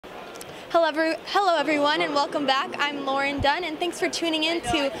Hello everyone, and welcome back. I'm Lauren Dunn, and thanks for tuning in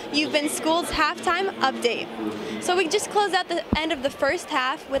to You've Been Schooled's halftime update. So we just closed out the end of the first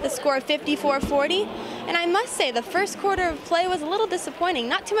half with a score of 54-40, and I must say the first quarter of play was a little disappointing.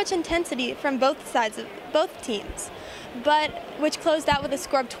 Not too much intensity from both teams, but which closed out with a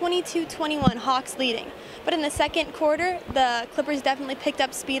score of 22-21, Hawks leading. But in the second quarter, the Clippers definitely picked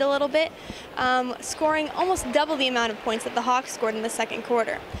up speed a little bit, scoring almost double the amount of points that the Hawks scored in the second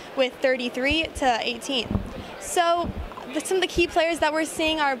quarter, with 33-18. So some of the key players that we're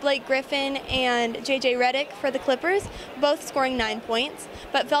seeing are Blake Griffin and JJ Redick for the Clippers, both scoring 9 points.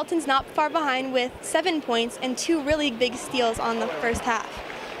 But Felton's not far behind with 7 points and 2 really big steals on the first half.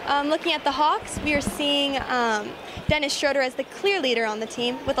 Looking at the Hawks, we are seeing Dennis Schroeder as the clear leader on the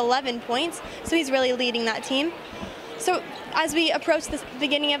team with 11 points, so he's really leading that team. So as we approach the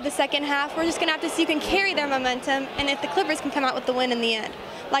beginning of the second half, we're just going to have to see who can carry their momentum and if the Clippers can come out with the win in the end.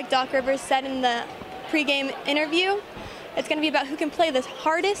 Like Doc Rivers said in the pregame interview, it's going to be about who can play the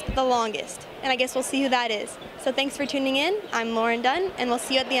hardest, the longest, and I guess we'll see who that is. So thanks for tuning in. I'm Lauren Dunn, and we'll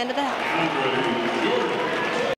see you at the end of the half.